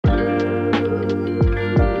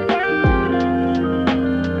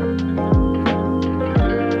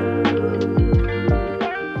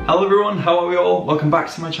everyone, how are we all? Welcome back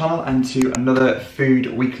to my channel and to another food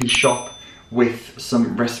weekly shop with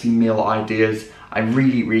some recipe meal ideas. I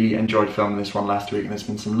really enjoyed filming this one last week, and there's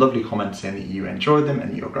been some lovely comments saying that you enjoyed them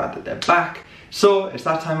and you're glad that they're back. So it's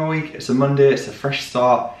that time of week, it's a Monday, it's a fresh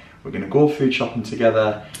start. We're gonna go food shopping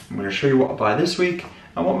together. I'm gonna show you what I buy this week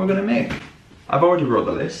and what we're gonna make. I've already wrote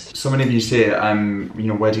the list. So many of you say, you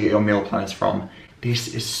know, where do you get your meal planners from?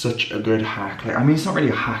 This is such a good hack. Like, I mean, it's not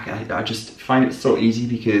really a hack. I just find it so easy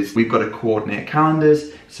because we've got to coordinate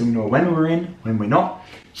calendars so we know when we're in, when we're not.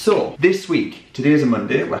 So this week, today is a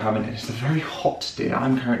Monday, it's a very hot day.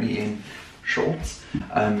 I'm currently in shorts.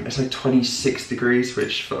 It's like 26 degrees,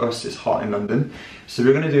 which for us is hot in London. So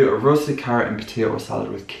we're gonna do a roasted carrot and potato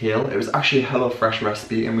salad with kale. It was actually a HelloFresh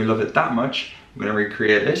recipe and we love it that much. I'm gonna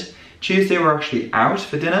recreate it. Tuesday, we're actually out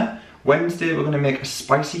for dinner. Wednesday, we're gonna make a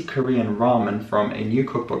spicy Korean ramen from a new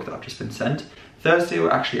cookbook that I've just been sent. Thursday, we're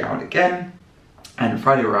actually out again. And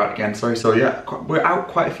Friday, we're out again, sorry. So yeah, we're out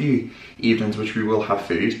quite a few evenings, which we will have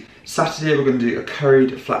food. Saturday, we're gonna do a curried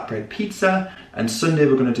flatbread pizza. And Sunday,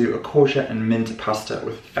 we're gonna do a courgette and mint pasta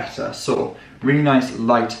with feta. So really nice,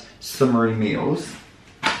 light, summery meals.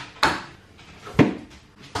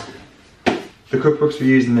 The cookbooks we're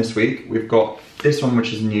using this week, we've got this one,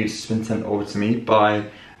 which is new. It's been sent over to me by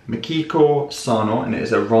Mikiko Sano, and it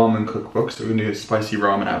is a ramen cookbook, so we're gonna do a spicy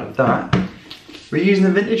ramen out of that. We're using a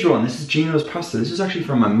vintage one. This is Gino's pasta. This is actually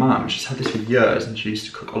from my mum. She's had this for years and she used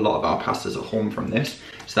to cook a lot of our pastas at home from this.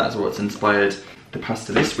 So that's what's inspired the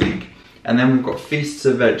pasta this week. And then we've got Feasts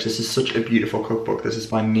of Veg. This is such a beautiful cookbook. This is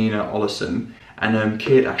by Nina Ollison. And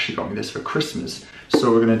Kate actually got me this for Christmas.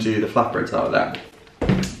 So we're gonna do the flatbreads out of that.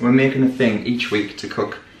 We're making a thing each week to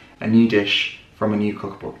cook a new dish from a new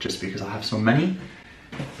cookbook, just because I have so many.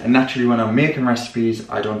 And naturally, when I'm making recipes,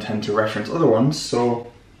 I don't tend to reference other ones,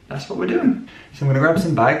 so that's what we're doing. So I'm gonna grab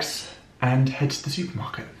some bags and head to the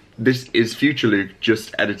supermarket. This is Future Luke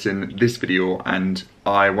just editing this video, and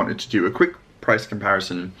I wanted to do a quick price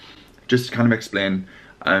comparison, just to kind of explain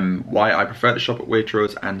why I prefer to shop at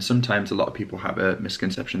Waitrose. And sometimes a lot of people have a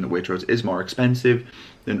misconception that Waitrose is more expensive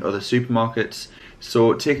than other supermarkets.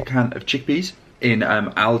 So take a can of chickpeas in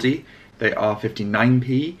Aldi. They are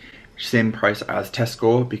 59p. Same price as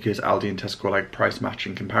Tesco, because Aldi and Tesco like price match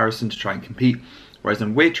in comparison to try and compete. Whereas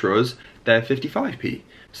in Waitrose, they're 55p.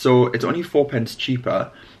 So it's only 4p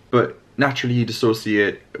cheaper, but naturally you'd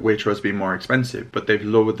associate Waitrose being more expensive, but they've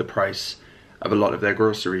lowered the price of a lot of their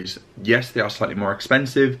groceries. Yes, they are slightly more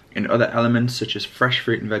expensive in other elements such as fresh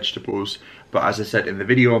fruit and vegetables, but as I said in the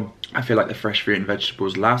video, I feel like the fresh fruit and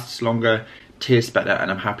vegetables lasts longer, tastes better, and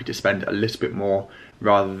I'm happy to spend a little bit more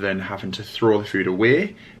rather than having to throw the food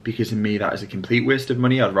away, because to me that is a complete waste of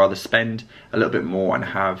money. I'd rather spend a little bit more and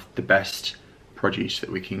have the best produce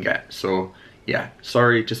that we can get. So yeah,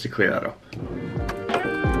 sorry, just to clear that up.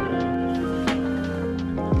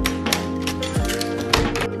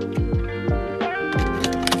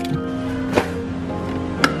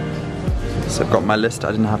 So I've got my list.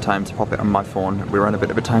 I didn't have time to pop it on my phone. We're on a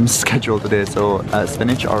bit of a time schedule today. So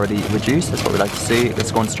spinach already reduced, that's what we like to see.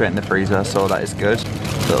 It's going straight in the freezer, so that is good.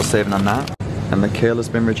 A little saving on that. And the kale has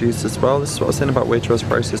been reduced as well. This is what I was saying about Waitrose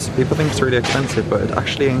prices. People think it's really expensive, but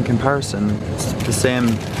actually in comparison, it's the same,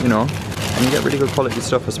 you know, and you get really good quality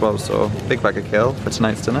stuff as well. So big bag of kale for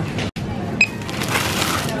tonight's dinner.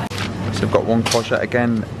 So we've got one courgette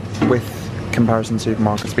again with comparison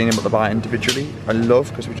supermarkets being able to buy individually. I love,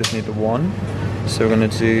 because we just need the one. So we're gonna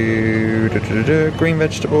do green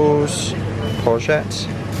vegetables, courgette,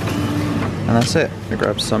 and that's it. I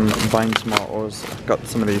grabbed some vine tomatoes. I got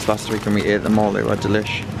some of these last week and we ate them all. They were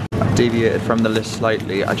delish. I've deviated from the list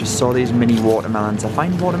slightly. I just saw these mini watermelons. I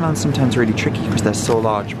find watermelons sometimes really tricky because they're so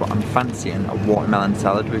large, but I'm fancying a watermelon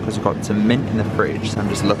salad because we've got some mint in the fridge. So I'm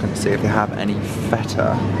just looking to see if they have any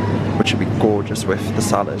feta, which would be gorgeous with the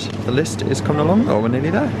salad. The list is coming along. Oh, we're nearly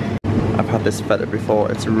there. I've had this feta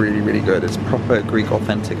before. It's really good. It's proper Greek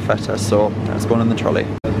authentic feta. So that's going in the trolley.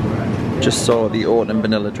 Just saw the oat and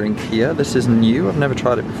vanilla drink here. This is new, I've never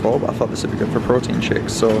tried it before, but I thought this would be good for protein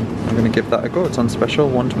shakes, so I'm gonna give that a go. It's on special,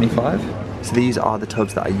 $1.25. So these are the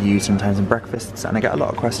tubs that I use sometimes in breakfasts, and I get a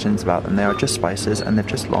lot of questions about them. They are just spices, and they've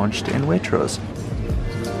just launched in Waitrose.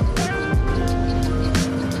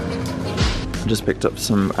 I just picked up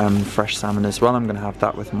some fresh salmon as well. I'm gonna have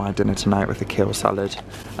that with my dinner tonight with a kale salad.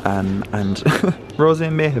 And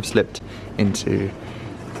Rosie may have slipped into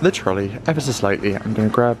the trolley ever so slightly. I'm going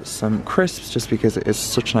to grab some crisps just because it is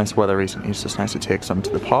such nice weather recently. It's just nice to take some to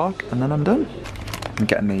the park, and then I'm done. I'm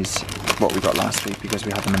getting these, what we got last week, because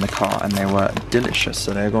we had them in the car and they were delicious,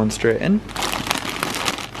 so they're going straight in.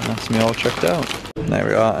 And that's me all checked out. There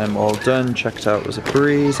we are, I'm all done, checked out, it was a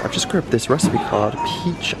breeze. I've just grabbed this recipe card,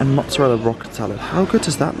 peach and mozzarella rocket salad. How good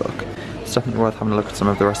does that look? It's definitely worth having a look at some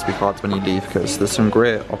of the recipe cards when you leave because there's some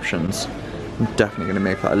great options. I'm definitely going to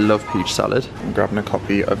make that. I love peach salad. I'm grabbing a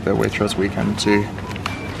copy of the Waitrose Weekend too.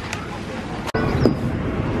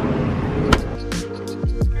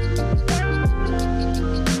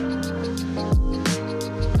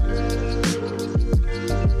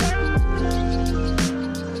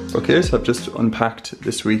 Okay, so I've just unpacked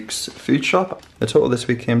this week's food shop. The total this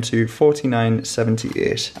week came to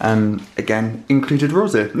 $49.78 and again included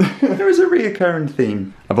rosé. There is a reoccurring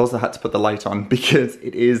theme. I've also had to put the light on because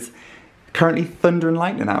it is currently thunder and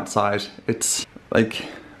lightning outside. It's like,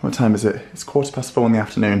 what time is it? It's 4:15 in the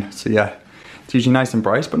afternoon. So yeah, it's usually nice and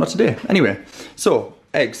bright, but not today. Anyway, so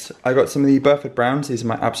eggs. I got some of the Burford Browns. These are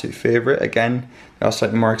my absolute favorite. Again, they are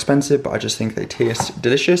slightly more expensive, but I just think they taste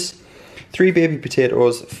delicious. 3 baby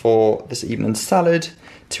potatoes for this evening's salad,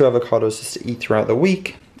 2 avocados just to eat throughout the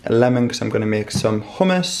week, a lemon because I'm going to make some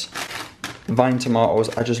hummus, vine tomatoes.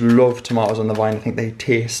 I just love tomatoes on the vine. I think they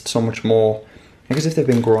taste so much more like as if they've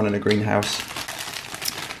been grown in a greenhouse.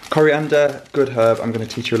 Coriander, good herb. I'm going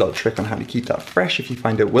to teach you a little trick on how to keep that fresh if you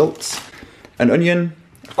find it wilts. An onion,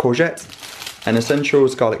 a courgette, an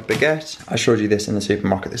essentials garlic baguette. I showed you this in the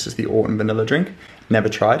supermarket. This is the oat and vanilla drink. Never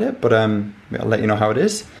tried it, but I'll let you know how it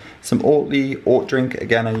is. Some Oatly oat drink,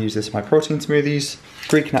 again I use this in my protein smoothies.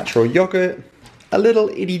 Greek natural yogurt, a little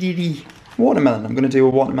itty bitty watermelon. I'm going to do a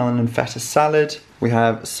watermelon and feta salad. We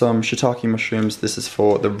have some shiitake mushrooms, this is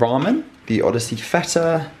for the ramen. The Odyssey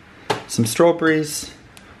feta, some strawberries,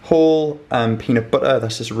 whole peanut butter,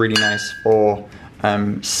 that's just really nice for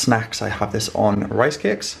snacks. I have this on rice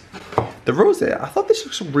cakes. The rosé, I thought this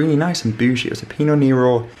looks really nice and bougie. It was a Pinot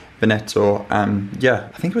Nero Veneto, yeah,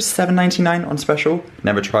 I think it was $7.99 on special.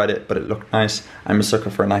 Never tried it, but it looked nice. I'm a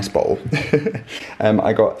sucker for a nice bottle.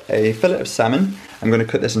 I got a fillet of salmon. I'm going to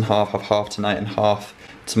cut this in half, have half tonight and half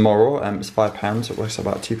tomorrow. It's £5, so it works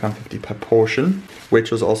about £2.50 per portion.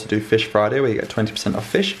 Waitrose also do Fish Friday, where you get 20% off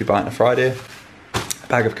fish if you buy it on a Friday. A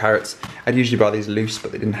bag of carrots. I'd usually buy these loose,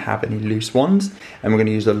 but they didn't have any loose ones. And we're going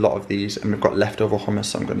to use a lot of these, and we've got leftover hummus,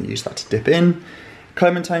 so I'm going to use that to dip in.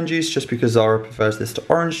 Clementine juice, just because Zara prefers this to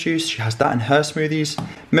orange juice. She has that in her smoothies.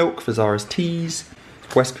 Milk for Zara's teas.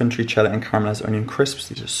 West Country cheddar and caramelized onion crisps.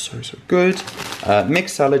 These are so good.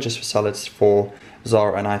 Mixed salad, just for salads for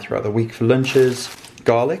Zara and I throughout the week for lunches.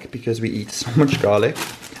 Garlic, because we eat so much garlic.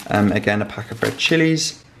 Again, a pack of red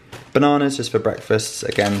chilies. Bananas, just for breakfasts.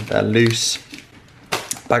 Again, they're loose.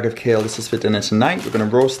 Bag of kale, this is for dinner tonight. We're going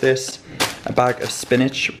to roast this. A bag of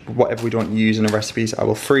spinach, whatever we don't use in the recipes I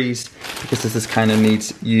will freeze because this kind of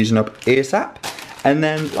needs using up ASAP. And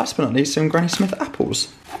then last but not least, some Granny Smith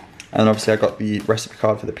apples. And obviously I got the recipe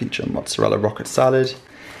card for the peach and mozzarella rocket salad.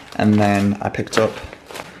 And then I picked up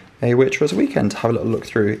a Waitrose Weekend to have a little look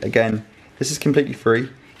through. Again, this is completely free. You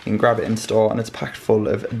can grab it in store and it's packed full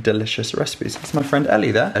of delicious recipes. That's my friend Ellie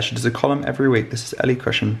there. She does a column every week. This is Ellie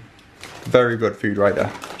Cushion. Very good food right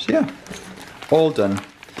there. So yeah, all done.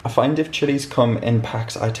 I find if chilies come in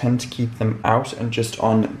packs, I tend to keep them out and just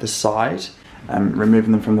on the side.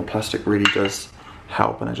 Removing them from the plastic really does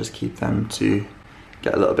help, and I just keep them to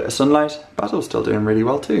get a little bit of sunlight. Basil's still doing really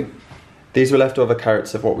well too. These were leftover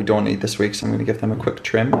carrots of what we don't need this week, so I'm going to give them a quick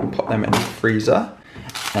trim and put them in the freezer.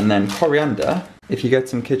 And then coriander, if you get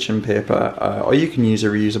some kitchen paper, or you can use a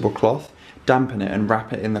reusable cloth, dampen it and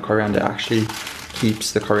wrap it in the coriander. It actually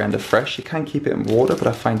keeps the coriander fresh. You can keep it in water, but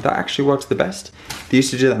I find that actually works the best. They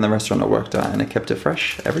used to do that in the restaurant I worked at and it kept it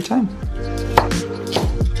fresh every time.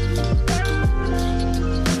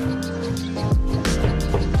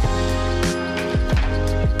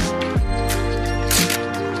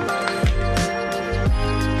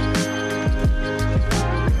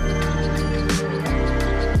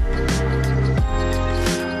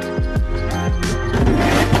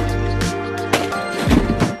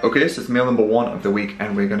 Okay, so it's meal number 1 of the week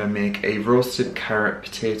and we're gonna make a roasted carrot,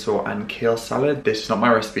 potato and kale salad. This is not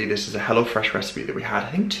my recipe, this is a HelloFresh recipe that we had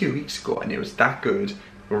I think 2 weeks ago and it was that good,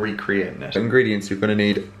 we're recreating it. Ingredients, you're gonna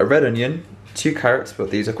need a red onion, 2 carrots,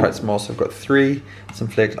 but these are quite small, so I've got 3, some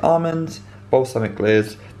flaked almonds, balsamic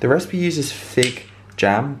glaze. The recipe uses fig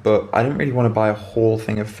jam, but I didn't really want to buy a whole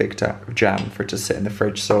thing of fig jam for it to sit in the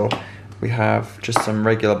fridge, so we have just some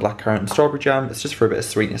regular blackcurrant and strawberry jam. It's just for a bit of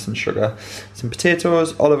sweetness and sugar. Some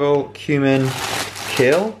potatoes, olive oil, cumin,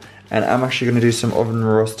 kale, and I'm actually going to do some oven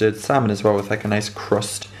roasted salmon as well with like a nice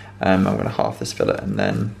crust. I'm going to half this fillet and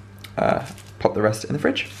then pop the rest in the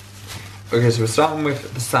fridge. Okay, so we're starting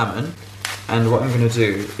with the salmon, and what I'm going to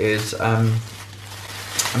do is I'm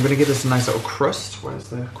going to give this a nice little crust. Where's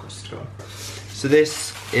the crust gone? So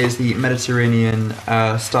this is the Mediterranean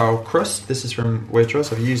style crust. This is from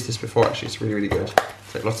Waitrose. I've used this before actually, it's really, really good.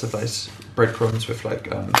 It's like lots of nice breadcrumbs with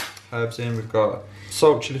like herbs in. We've got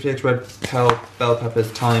salt, chili flakes, red bell peppers,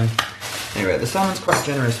 thyme. Anyway, the salmon's quite a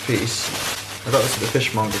generous piece. I got this at the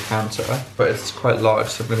fishmonger counter, but it's quite large,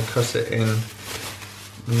 so I'm going to cut it in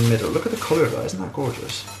the middle. Look at the colour of that, isn't that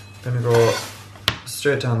gorgeous? I'm going to go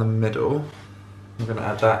straight down the middle. I'm going to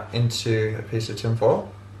add that into a piece of tin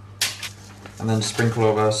foil. And then sprinkle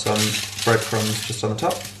over some breadcrumbs just on the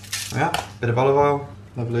top. Yeah, bit of olive oil,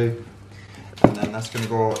 lovely. And then that's going to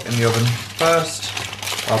go in the oven first.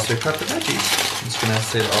 Also cut the veggies. I'm just going to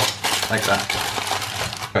seal it off like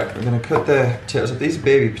that. Right, we're going to cut the potatoes up. These are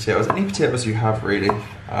baby potatoes. Any potatoes you have really,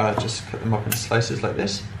 just cut them up in slices like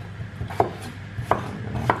this.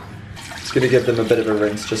 Just going to give them a bit of a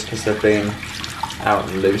rinse just because they've been out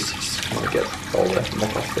and loose. Just want to get all the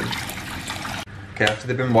muck off them. Okay, after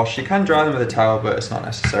they've been washed, you can dry them with a towel, but it's not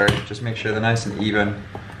necessary. Just make sure they're nice and even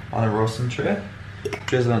on a roasting tray.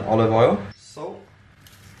 Drizzle in olive oil, salt.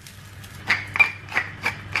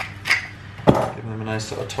 Give them a nice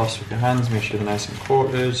sort of toss with your hands, make sure they're nice and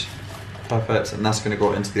coated. Perfect, and that's going to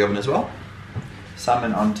go into the oven as well.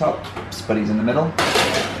 Salmon on top, spuddies in the middle.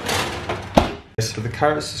 So the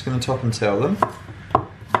carrots, just going to top and tail them.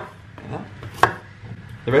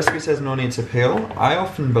 The recipe says no need to peel. I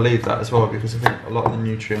often believe that as well because I think a lot of the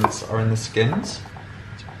nutrients are in the skins.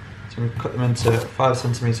 So I'm going to cut them into 5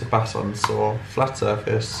 cm batons, so flat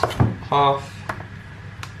surface, half,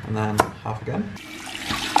 and then half again.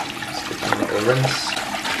 Just give them a little rinse.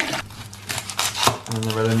 And then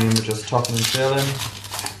the red onion we're just topping and tailing.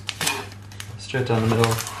 Straight down the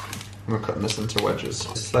middle, and we're cutting this into wedges.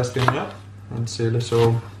 Slice the onion up into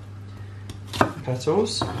little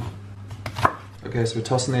petals. Okay, so we're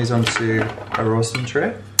tossing these onto a roasting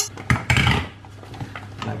tray,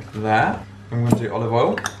 like that. I'm going to do olive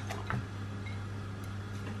oil,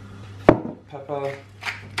 pepper,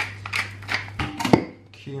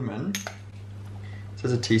 cumin. It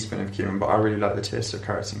says a teaspoon of cumin, but I really like the taste of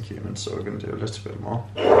carrots and cumin, so we're going to do a little bit more.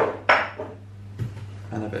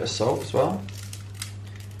 And a bit of salt as well.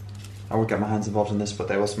 I would get my hands involved in this, but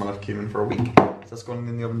they will smell of cumin for a week. So that's going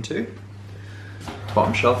in the oven too.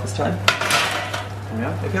 Bottom shelf this time.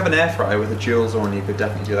 Yeah. If you have an air fryer with a dual zone, you could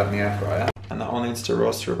definitely do that in the air fryer. And that all needs to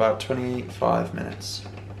roast for about 25 minutes.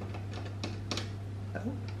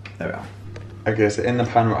 There we are. Okay, so in the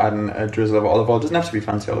pan we're adding a drizzle of olive oil. It doesn't have to be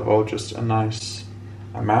fancy olive oil, just a nice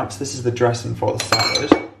amount. So this is the dressing for the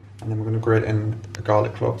salad. And then we're going to grate in a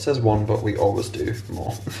garlic clove. It says 1, but we always do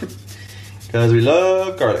more. Because we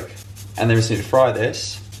love garlic. And then we just need to fry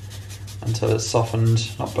this until it's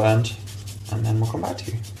softened, not burned. And then we'll come back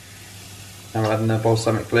to you. Now we're adding the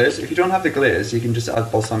balsamic glaze. If you don't have the glaze, you can just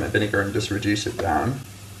add balsamic vinegar and just reduce it down.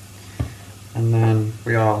 And then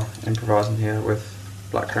we are improvising here with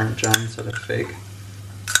blackcurrant jam instead of fig.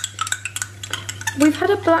 We've had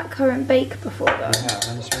a blackcurrant bake before though. Yeah,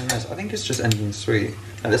 and it's really nice. I think it's just anything sweet.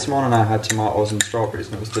 Now, this morning I had tomatoes and strawberries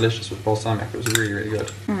and it was delicious with balsamic. It was really, really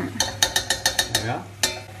good. There we are.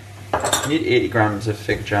 You need 80 grams of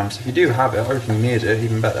fig jam, so if you do have it, or if you made it,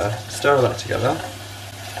 even better, stir that together.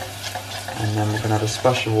 And then we're going to add a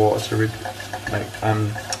splash of water to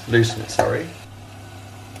loosen it, sorry.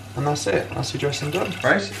 And that's it, that's your dressing done.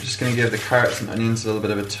 Right, we're just going to give the carrots and onions a little bit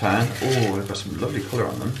of a turn. Oh, they've got some lovely colour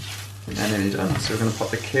on them. And they're nearly done. So we're going to pop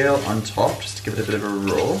the kale on top, just to give it a bit of a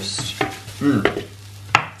roast. It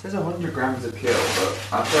says 100 grams of kale, but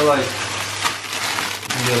I feel like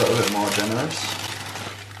we can be a little bit more generous.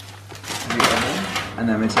 And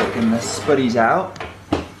then we're taking the spuddies out.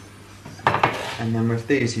 And then with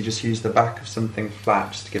these, you just use the back of something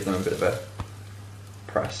flat just to give them a bit of a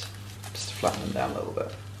press, just to flatten them down a little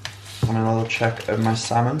bit. And a little check of my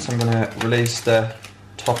salmon, so I'm going to release the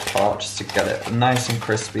top part just to get it nice and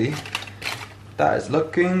crispy. That is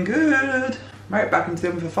looking good. Right, back into the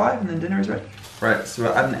oven for 5 and then dinner is ready. Right, so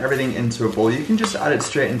we're adding everything into a bowl. You can just add it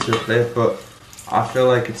straight into a plate, but I feel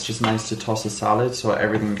like it's just nice to toss a salad so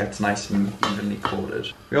everything gets nice and evenly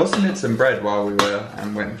coated. We also made some bread while we were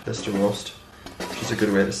waiting for this to roast, which is a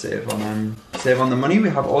good way to save on the money. We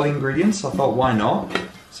have all the ingredients, so I thought why not?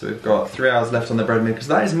 So we've got 3 hours left on the bread maker, because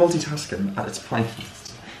that is multitasking at its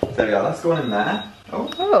finest. There we are, that's going in there.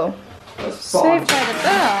 Oh, saved by the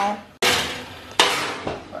bell.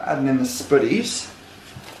 We're adding in the spuddies.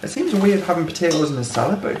 It seems weird having potatoes in a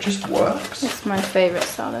salad, but it just works. It's my favourite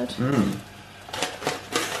salad.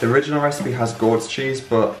 The original recipe has goat's cheese,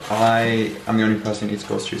 but I am the only person who eats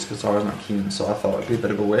goat's cheese because I was not keen, so I thought it would be a bit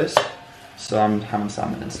of a waste. So I'm having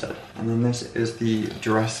salmon instead. And then this is the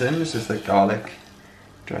dressing. This is the garlic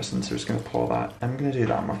dressing, so we're just going to pour that. I'm going to do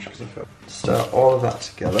that much because I feel. Stir all of that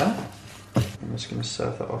together. I'm just going to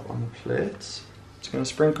serve that up on the plates. Just going to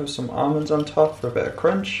sprinkle some almonds on top for a bit of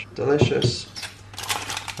crunch. Delicious.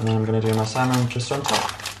 And then I'm going to do my salmon just on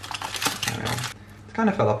top. It kind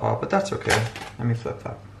of fell apart, but that's okay. Let me flip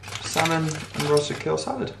that. Salmon and roasted kale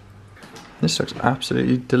salad. This looks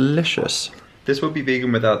absolutely delicious. This would be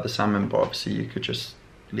vegan without the salmon, but obviously you could just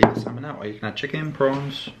leave the salmon out, or you can add chicken,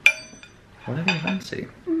 prawns, whatever you fancy.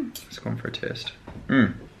 Let's go for a taste.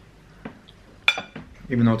 Even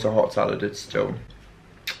though it's a hot salad, it's still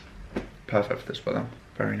perfect for this weather.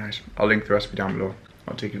 Very nice. I'll link the recipe down below.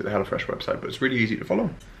 I'll take you to the HelloFresh website, but it's really easy to follow.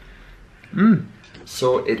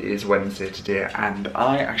 So it is Wednesday today, and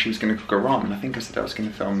I actually was going to cook a ramen. I think I said I was going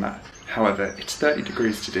to film that. However, it's 30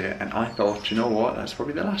 degrees today, and I thought, you know what, that's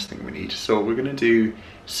probably the last thing we need. So we're going to do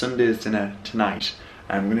Sunday's dinner tonight.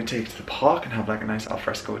 I'm going to take it to the park and have like a nice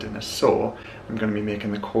alfresco dinner. So I'm going to be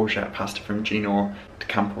making the courgette pasta from Gino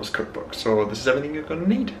D'Acampo's cookbook. So this is everything you're going to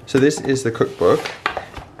need. So this is the cookbook,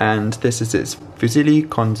 and this is its fusili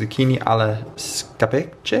con zucchini alla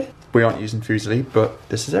scapeche. We aren't using fusili, but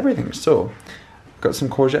this is everything. So got some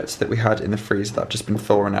courgettes that we had in the freezer that have just been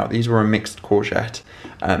thawing out. These were a mixed courgette.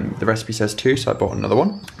 The recipe says 2, so I bought another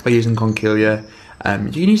one. We're using conchiglia.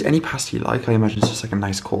 You can use any pasta you like. I imagine it's just like a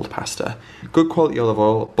nice cold pasta. Good quality olive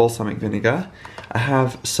oil, balsamic vinegar. I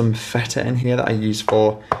have some feta in here that I use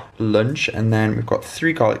for lunch, and then we've got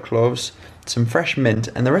 3 garlic cloves, some fresh mint,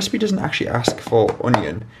 and the recipe doesn't actually ask for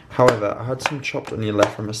onion. However, I had some chopped onion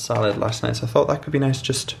left from a salad last night, so I thought that could be nice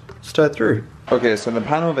just stirred through. Okay, so in the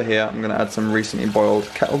pan over here, I'm gonna add some recently boiled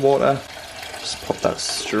kettle water. Just pop that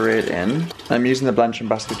straight in. I'm using the blanching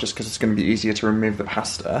basket just because it's going to be easier to remove the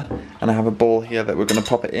pasta. And I have a bowl here that we're going to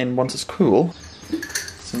pop it in once it's cool.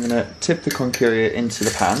 So I'm going to tip the conchiglia into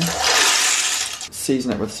the pan,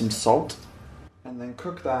 season it with some salt, and then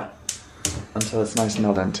cook that until it's nice and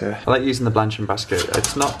al dente. I like using the blanching basket.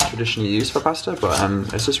 It's not traditionally used for pasta, but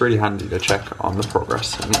it's just really handy to check on the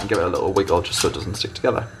progress. And you can give it a little wiggle just so it doesn't stick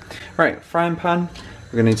together. Right, frying pan.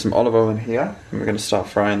 We're going to need some olive oil in here, and we're going to start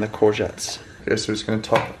frying the courgettes. Okay, so we're just going to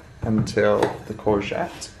top until the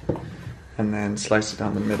courgette, and then slice it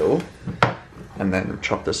down the middle, and then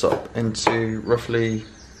chop this up into roughly,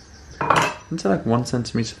 into like 1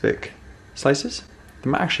 centimeter thick slices.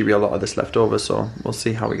 There might actually be a lot of this left over, so we'll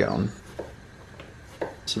see how we get on.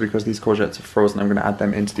 So because these courgettes are frozen, I'm going to add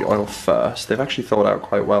them into the oil first. They've actually thawed out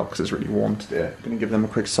quite well because it's really warm today. I'm going to give them a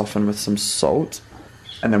quick soften with some salt.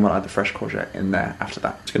 And then we'll add the fresh courgette in there after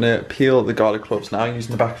that. I'm just gonna peel the garlic cloves now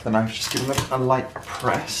using the back of the knife, just give them a light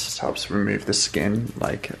press. This helps remove the skin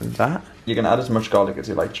like that. You can add as much garlic as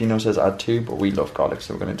you like. Gino says add 2, but we love garlic,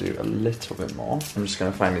 so we're gonna do a little bit more. I'm just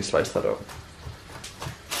gonna finally slice that up.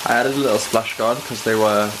 I added a little splash guard because they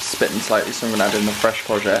were spitting slightly, so I'm gonna add in the fresh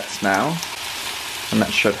courgettes now. And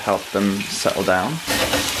that should help them settle down.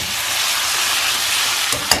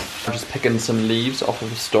 I'm just picking some leaves off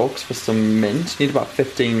of the stalks for some mint. Need about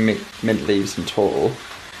 15 mint leaves in total.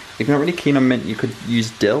 If you're not really keen on mint, you could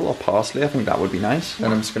use dill or parsley. I think that would be nice.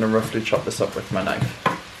 And I'm just going to roughly chop this up with my knife.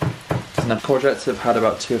 So now courgettes have had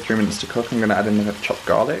about 2 or 3 minutes to cook. I'm going to add in the chopped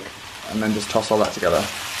garlic and then just toss all that together.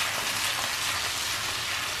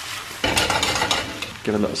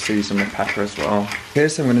 Give a little season with pepper as well. Okay,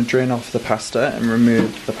 so I'm going to drain off the pasta and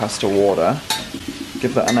remove the pasta water.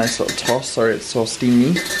 Give that a nice little toss, sorry it's so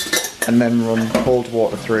steamy, and then run cold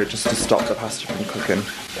water through it just to stop the pasta from cooking.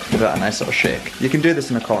 Give that a nice little shake. You can do this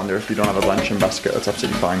in a colander if you don't have a blanching basket, that's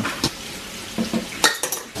absolutely fine.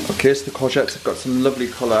 Okay, so the courgettes have got some lovely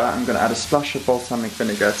colour. I'm going to add a splash of balsamic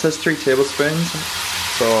vinegar. It says 3 tablespoons,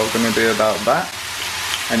 so I'm going to do about that,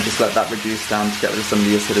 and just let that reduce down to get rid of some of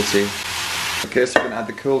the acidity. Okay, so we're going to add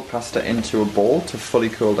the cooled pasta into a bowl to fully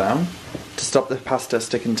cool down. To stop the pasta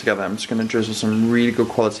sticking together, I'm just going to drizzle some really good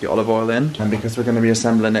quality olive oil in. And because we're going to be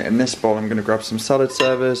assembling it in this bowl, I'm going to grab some salad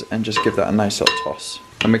servers and just give that a nice little toss.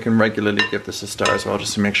 And we can regularly give this a stir as well,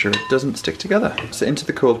 just to make sure it doesn't stick together. So into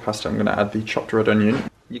the cooled pasta, I'm going to add the chopped red onion.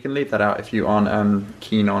 You can leave that out if you aren't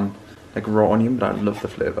keen on like raw onion, but I love the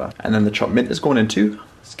flavour. And then the chopped mint is going in too.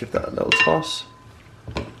 Let's give that a little toss.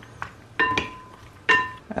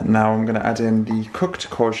 And now I'm going to add in the cooked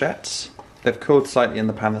courgettes. They've cooled slightly in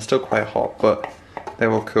the pan, they're still quite hot, but they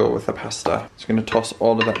will cool with the pasta. So I'm going to toss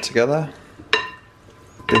all of that together.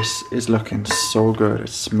 This is looking so good, it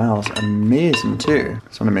smells amazing too.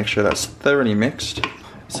 So I want to make sure that's thoroughly mixed.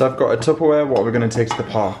 So I've got a Tupperware, what we're going to take to the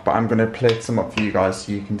park, but I'm going to plate some up for you guys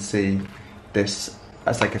so you can see this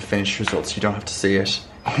as like a finished result, so you don't have to see it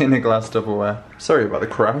in a glass Tupperware. Sorry about the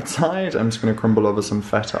crowd side, I'm just going to crumble over some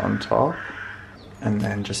feta on top. And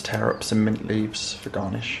then just tear up some mint leaves for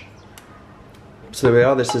garnish. So there we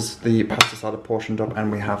are, this is the pasta salad portioned up,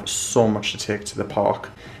 and we have so much to take to the park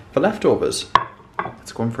for leftovers.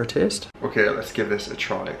 Let's go in for a taste. Okay, let's give this a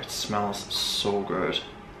try. It smells so good.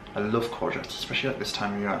 I love courgettes, especially at this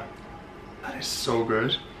time of year. That is so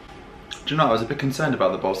good. Do you know, I was a bit concerned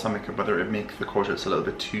about the balsamic and whether it would make the courgettes a little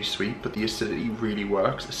bit too sweet, but the acidity really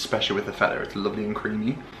works, especially with the feta. It's lovely and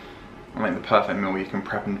creamy. I like the perfect meal where you can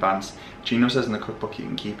prep in advance. Gino says in the cookbook you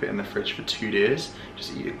can keep it in the fridge for 2 days,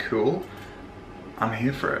 just eat it cool. I'm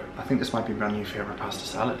here for it. I think this might be my new favourite pasta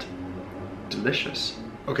salad. Delicious.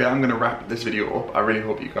 Okay, I'm gonna wrap this video up. I really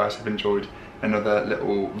hope you guys have enjoyed another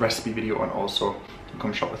little recipe video, and also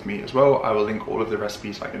come shop with me as well. I will link all of the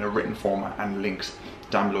recipes like in a written format and links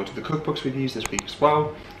down below to the cookbooks we've used this week as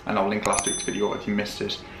well. And I'll link last week's video if you missed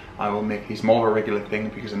it. I will make these more of a regular thing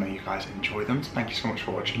because I know you guys enjoy them. So thank you so much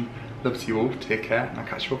for watching. Love to you all, take care, and I'll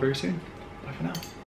catch you all very soon. Bye for now.